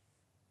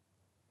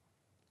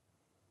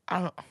 I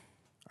don't.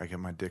 I get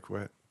my dick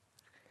wet.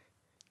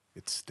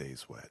 It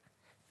stays wet.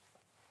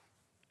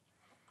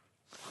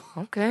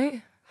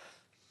 Okay.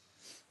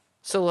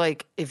 So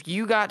like, if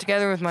you got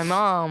together with my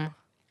mom,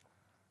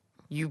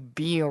 you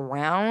be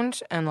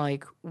around and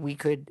like we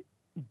could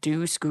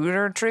do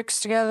scooter tricks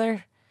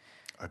together.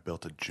 I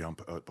built a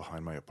jump out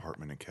behind my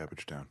apartment in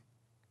Cabbagetown.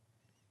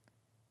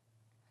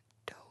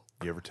 Dope.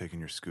 You ever taken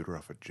your scooter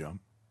off a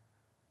jump?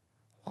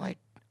 Well,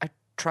 I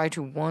tried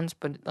to once,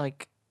 but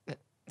like,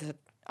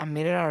 I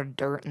made it out of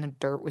dirt, and the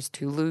dirt was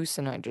too loose,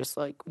 and I just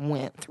like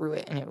went through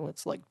it, and it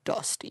was like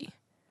dusty.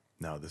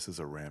 No, this is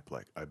a ramp.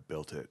 Like, I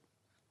built it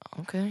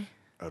Okay.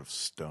 out of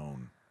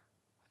stone.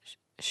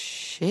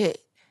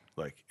 Shit.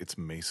 Like, it's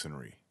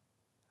masonry.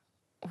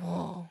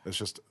 Whoa. It's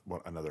just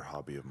another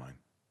hobby of mine.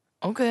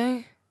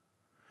 Okay.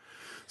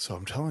 So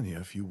I'm telling you,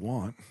 if you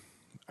want,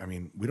 I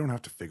mean, we don't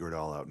have to figure it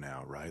all out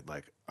now, right?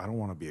 Like, I don't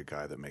want to be a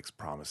guy that makes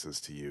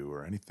promises to you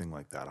or anything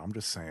like that. I'm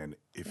just saying,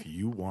 if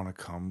you want to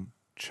come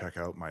check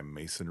out my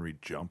masonry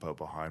jump out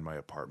behind my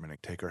apartment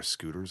and take our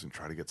scooters and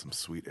try to get some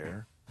sweet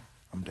air,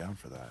 I'm down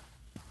for that.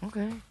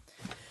 Okay.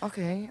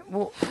 Okay.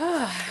 Well,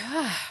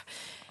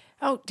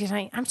 Oh, did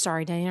I? I'm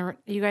sorry, Diana.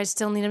 You guys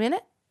still need a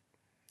minute?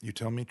 You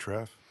tell me,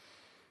 Trev.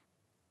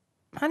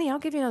 Honey, I'll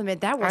give you another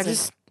minute. That was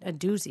just- a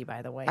doozy,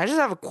 by the way. I just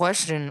have a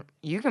question.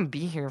 You can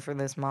be here for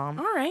this, Mom.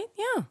 All right.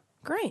 Yeah.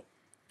 Great.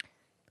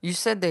 You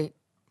said that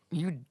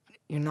you're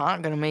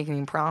not gonna make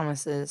any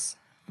promises.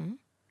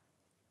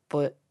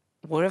 But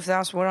what if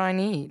that's what I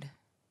need?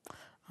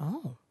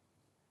 Oh.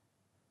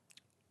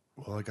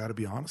 Well, I got to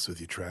be honest with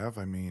you, Trav.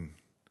 I mean,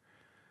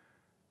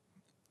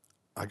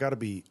 I got to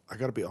be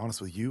honest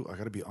with you. I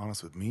got to be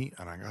honest with me,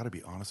 and I got to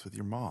be honest with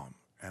your mom.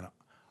 And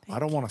I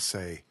don't want to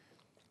say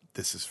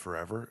this is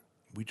forever.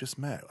 We just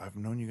met. I've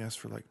known you guys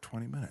for like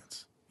 20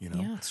 minutes, you know?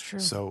 Yeah, it's true.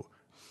 So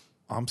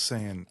I'm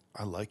saying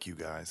I like you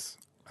guys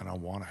and I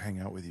want to hang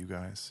out with you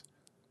guys,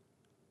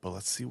 but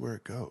let's see where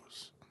it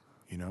goes.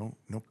 You know,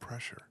 no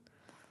pressure.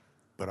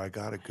 But I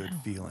got a good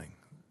feeling.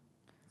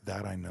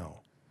 That I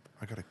know.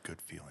 I got a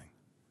good feeling.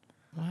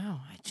 Wow.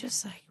 I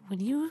just like when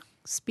you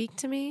speak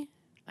to me,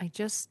 I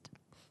just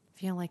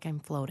feel like I'm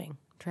floating.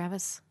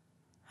 Travis,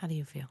 how do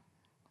you feel?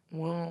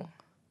 Well,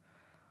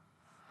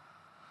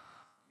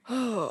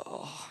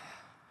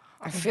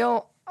 I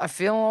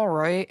feel all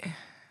right.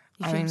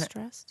 You I feel mean-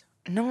 stressed?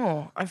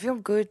 No, I feel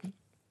good.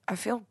 I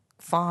feel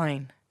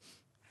fine.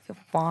 I feel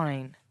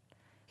fine.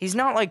 He's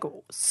not like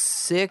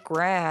sick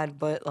rad,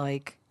 but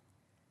like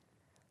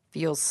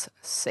feels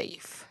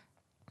safe.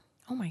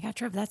 Oh my God,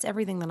 Trev, that's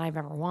everything that I've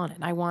ever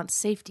wanted. I want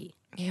safety.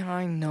 Yeah,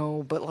 I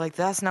know, but like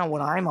that's not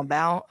what I'm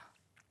about.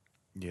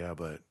 Yeah,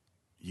 but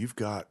you've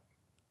got,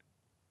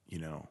 you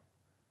know,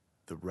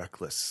 the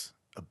reckless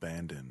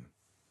abandon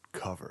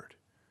covered.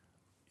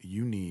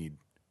 You need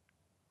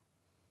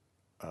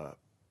a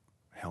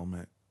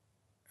helmet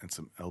and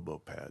some elbow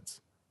pads.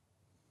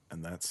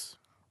 And that's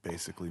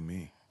basically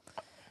me.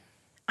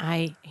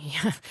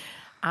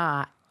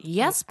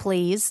 Yes,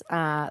 please.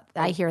 I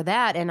hear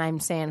that, and I'm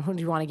saying, who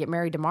do you want to get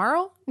married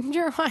tomorrow,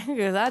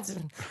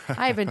 Jeremiah?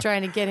 I've been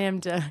trying to get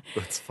him to.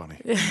 That's funny.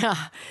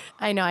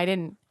 I know. I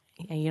didn't.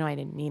 I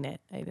didn't mean it.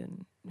 I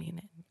didn't mean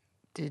it.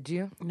 Did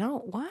you? No,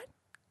 what?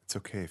 It's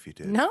okay if you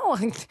did. No,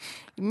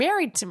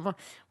 married tomorrow.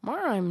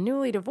 I'm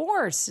newly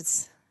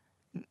divorced.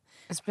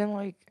 It's been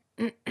like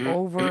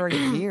over a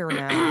year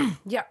now.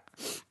 Yeah.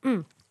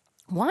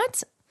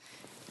 What?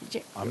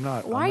 I'm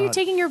not. Why are you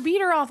taking your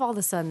beater off all of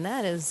a sudden?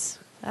 That is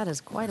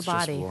quite It's a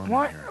just body. warm in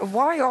Why? here.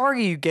 Why are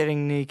you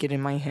getting naked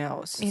in my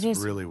house? It It's is.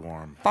 really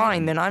warm.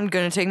 Fine, then I'm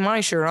gonna take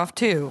my shirt off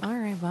too. All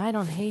right, but I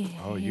don't hate.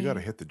 Oh, you got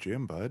to hit the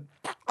gym, bud.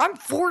 I'm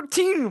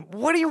 14.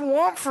 What do you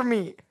want from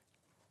me?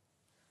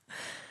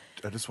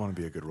 I just want to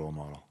be a good role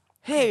model.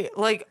 Hey,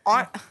 like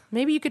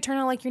Maybe you could turn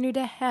out like your new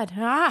dad.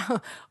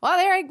 Ah, well,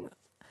 there I.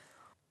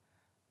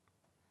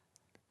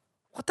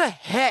 what the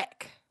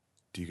heck?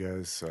 Do you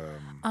guys?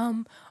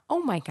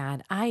 Oh my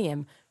God, I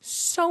am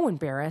so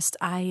embarrassed.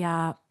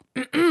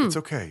 It's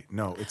okay.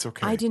 No, it's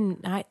okay. I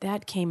didn't.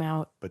 That came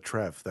out. But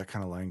Trev, that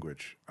kind of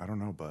language, I don't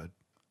know, bud.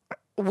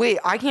 Wait,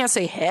 I can't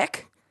say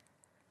heck.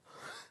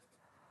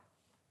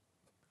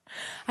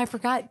 I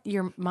forgot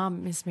your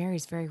mom, Miss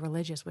Mary's very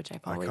religious, which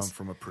I've I always. come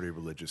from a pretty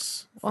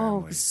religious Oh,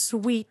 family.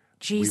 sweet We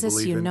Jesus,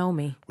 believe you in- know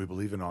me. We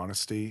believe in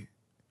honesty,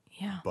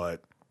 Yeah.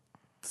 but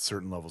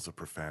certain levels of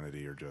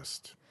profanity are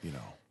just,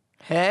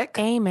 Heck?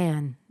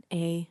 Amen.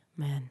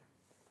 Amen.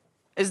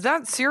 Is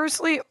that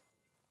seriously?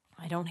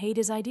 I don't hate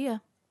his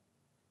idea.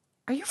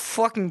 Are you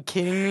fucking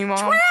kidding me, Mom?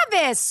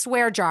 Travis,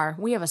 swear jar.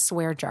 We have a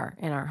swear jar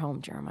in our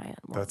home, Jeremiah.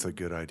 that's a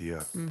good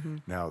idea. Mm-hmm.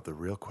 Now, the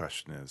real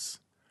question is,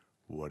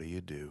 what do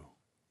you do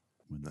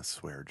when the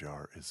swear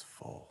jar is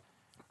full?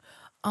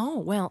 Oh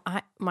well,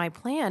 my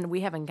plan.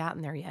 We haven't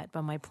gotten there yet,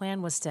 but my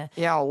plan was to.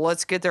 Yeah,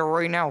 let's get there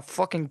right now.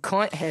 Fucking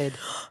cunt head.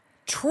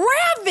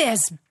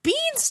 Travis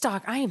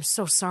Beanstalk. I am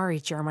so sorry,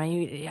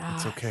 Jeremiah.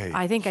 It's okay.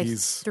 I think I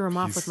He's- threw him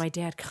off he's- with my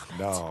dad comment.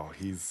 No,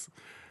 he's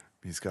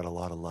got a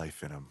lot of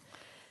life in him.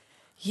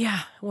 Yeah.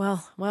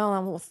 Well,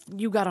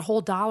 you got a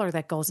whole $1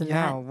 that goes in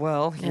Yeah, that.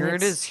 well, here it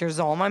it's- is. Here's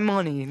all my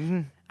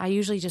money. I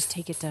usually just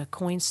take it to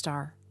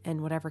Coinstar,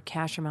 and whatever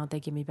cash amount they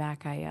give me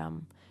back, I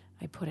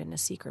put it in a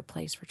secret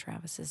place for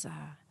Travis's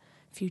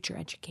future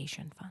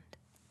education fund.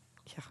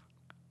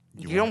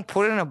 You don't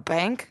put it in a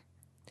bank?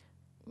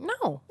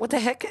 No. What the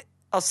heck?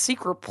 A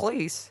secret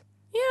place?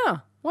 Yeah.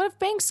 What if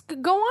banks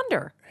go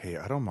under? Hey,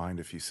 I don't mind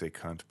if you say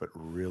cunt, but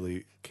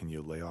really, can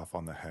you lay off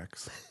on the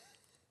hex?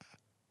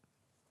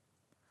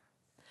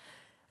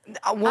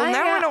 Well,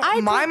 now I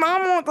know. My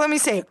mom won't let me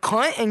say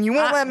cunt, and you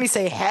won't let me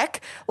say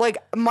heck. Like,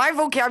 my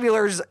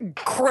vocabulary is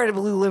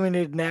incredibly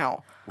limited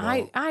now.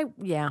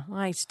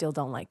 I still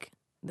don't like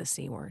the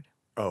C word.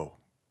 Oh,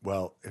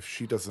 well, if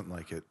she doesn't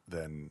like it,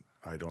 then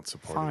I don't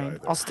support it Fine.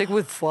 either. I'll stick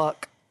with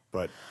fuck.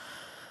 But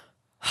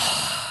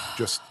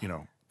just,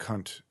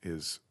 cunt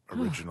is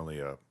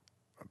originally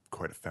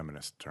quite a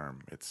feminist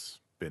term. It's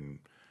been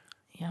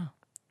Yeah.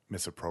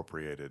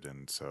 misappropriated,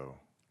 and so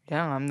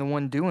Yeah, I'm the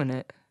one doing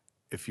it.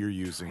 if you're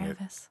using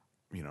Travis.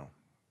 it,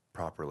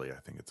 properly, I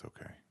think it's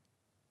okay.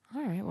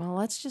 All right. Well,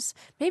 let's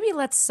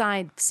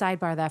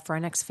sidebar that for our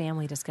next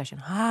family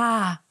discussion.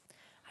 I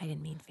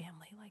didn't mean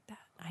family like that.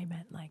 I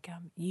meant like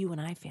you and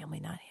I family,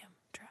 not him,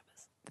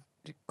 Travis.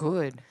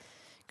 Good.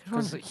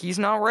 Because he's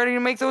not ready to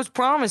make those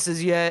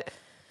promises yet.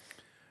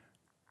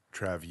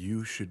 Trav,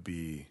 you should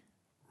be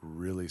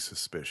really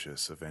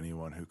suspicious of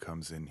anyone who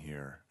comes in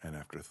here and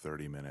after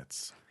 30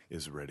 minutes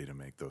is ready to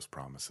make those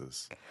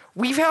promises.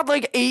 We've had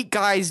like 8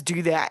 guys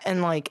do that,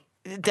 and like,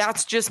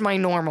 that's just my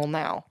normal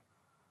now.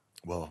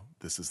 Well,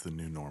 this is the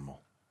new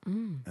normal.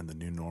 And the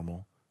new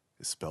normal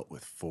is spelt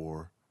with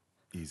 4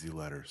 easy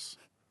letters.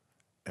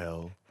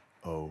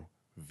 Love.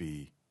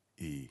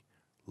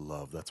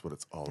 Love. That's what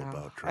it's all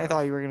about, Trav. I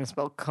thought you were going to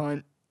spell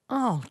cunt,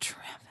 Oh,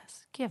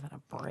 Travis, give it a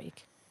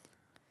break.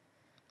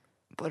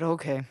 but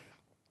okay.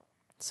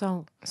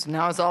 So So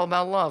now it's all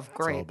about love. It's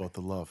all Great. about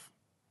the love.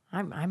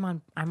 I'm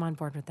on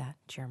board with that,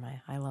 Jeremiah.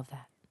 I love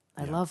that.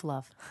 I love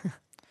love.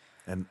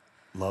 And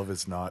love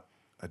is not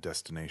a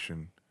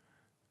destination,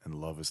 and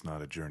love is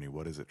not a journey.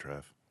 What is it,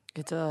 Trev?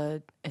 It's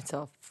a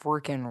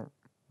freaking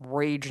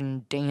rage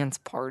and dance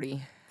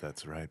party.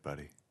 That's right,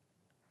 buddy.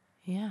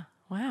 Yeah.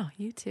 Wow.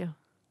 You too.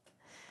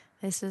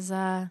 This is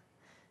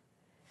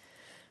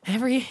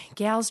every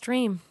gal's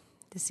dream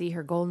to see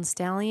her golden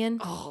stallion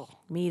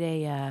meet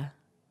a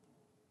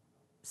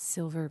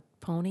silver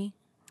pony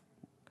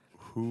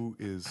Who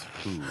is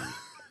who?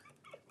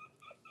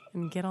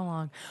 and get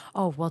along.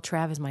 Oh well,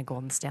 Trav is my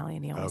golden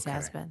stallion. He always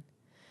has Okay. been.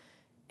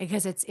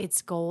 Because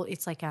it's gold.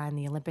 It's like on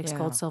the Olympics, Yeah.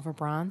 gold, silver,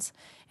 bronze,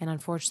 and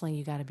unfortunately,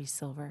 you got to be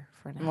silver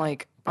for now.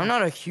 Like, I'm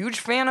not a huge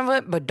fan of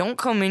it, but don't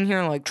come in here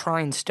and like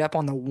try and step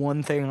on the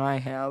one thing I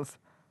have.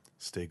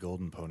 Stay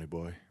golden, pony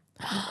boy.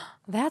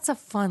 That's a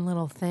fun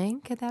little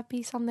thing. Could that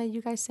be something that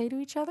you guys say to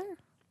each other?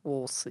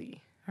 We'll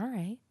see. All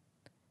right.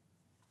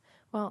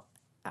 Well,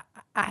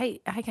 I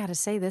got to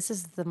say, this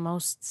is the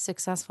most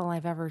successful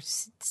I've ever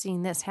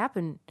seen this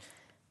happen.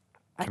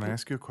 Can I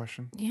ask you a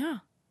question? Yeah.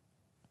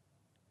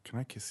 Can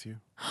I kiss you?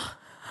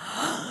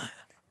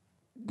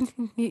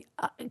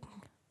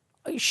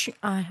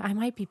 I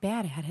might be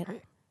bad at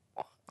it.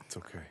 It's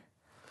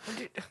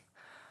okay.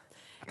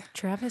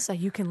 Travis,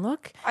 you can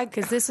look,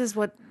 because this is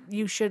what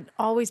you should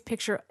always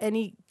picture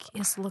any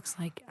kiss looks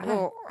like.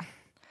 Well,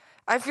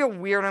 I feel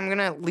weird. I'm going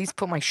to at least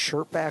put my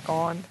shirt back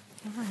on.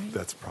 All right.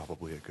 That's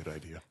probably a good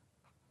idea.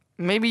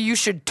 Maybe you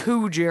should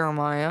too,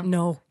 Jeremiah.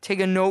 No, Take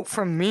a note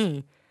from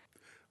me.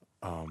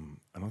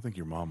 I don't think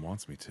your mom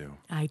wants me to.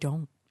 I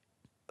don't.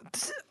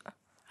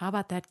 How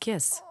about that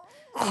kiss?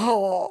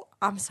 Oh,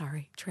 I'm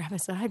sorry,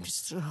 Travis. I'm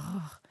just...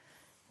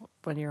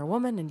 when you're a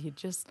woman and you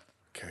just...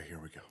 Okay, here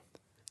we go.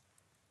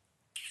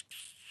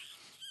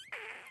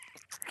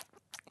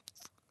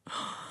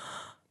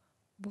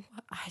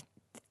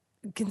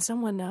 Can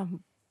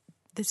someone...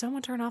 did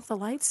someone turn off the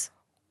lights?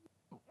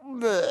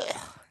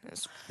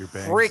 it's Your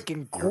bangs,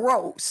 freaking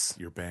gross.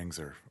 Your bangs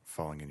are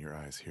falling in your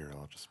eyes. Here,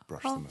 I'll just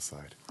brush them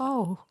aside.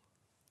 Oh.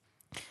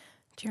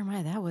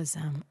 Jeremiah, that was...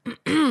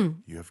 You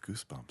have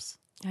goosebumps.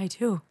 I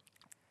do.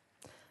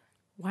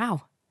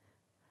 Wow.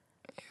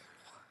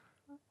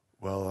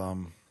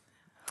 Well,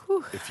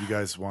 if you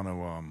guys want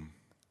to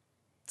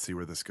see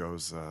where this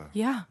goes,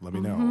 Yeah. let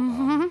me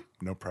know.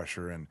 No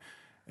pressure, and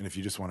if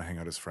you just want to hang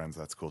out as friends,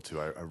 that's cool too.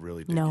 I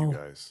really dig No. you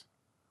guys.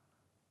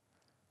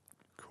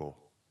 Cool.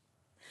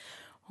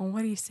 Well,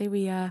 what do you say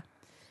we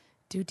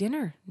do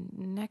dinner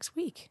next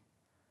week?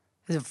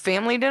 Is it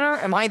family dinner?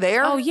 Am I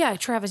there? Oh, yeah,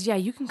 Travis. Yeah,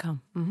 you can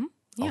come. Mm-hmm.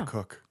 Yeah. I'll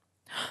cook.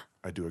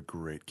 I do a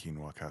great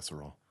quinoa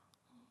casserole.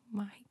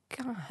 My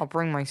God. I'll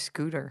bring my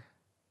scooter.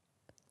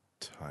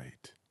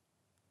 Tight.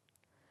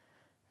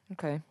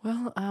 Okay.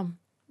 Well,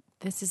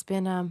 this has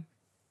been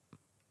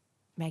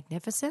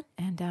magnificent,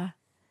 and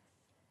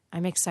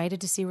I'm excited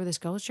to see where this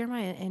goes,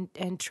 Jeremiah.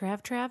 And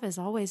Trav, as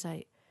always,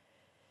 I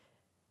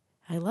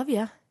love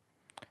you.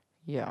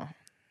 Yeah.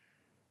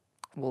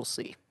 We'll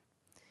see.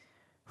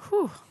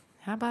 Whew.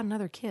 How about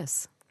another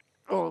kiss?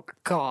 Oh,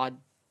 God.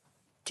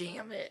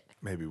 Damn it.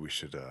 Maybe we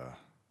should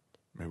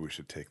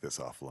take this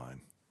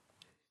offline.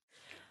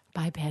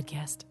 Bye,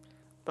 Padcast.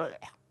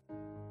 But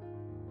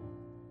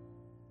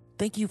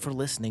Thank you for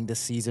listening to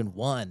Season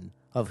 1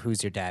 of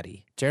Who's Your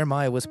Daddy.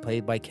 Jeremiah was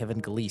played by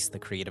Kevin Gillese, the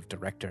creative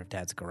director of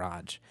Dad's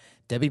Garage.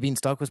 Debbie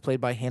Beanstalk was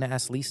played by Hannah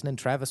Asleason, and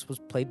Travis was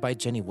played by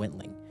Jenny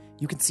Wentling.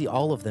 You can see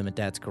all of them at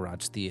Dad's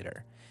Garage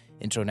Theater.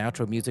 Intro and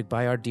outro music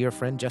by our dear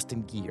friend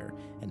Justin Gear,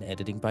 and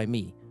editing by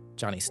me,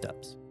 Johnny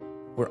Stubbs.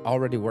 We're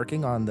already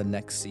working on the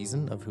next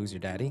season of Who's Your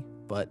Daddy,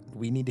 but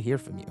we need to hear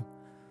from you.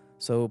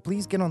 So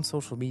please get on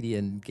social media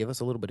and give us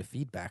a little bit of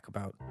feedback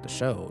about the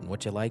show and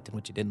what you liked and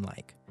what you didn't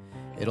like.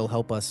 It'll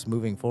help us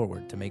moving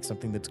forward to make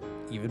something that's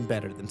even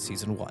better than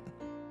Season 1.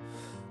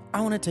 I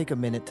want to take a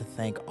minute to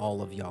thank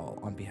all of y'all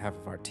on behalf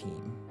of our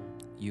team.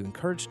 You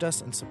encouraged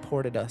us and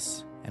supported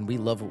us, and we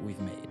love what we've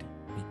made.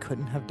 We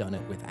couldn't have done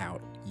it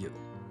without you.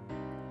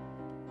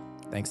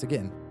 Thanks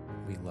again.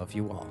 We love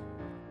you all.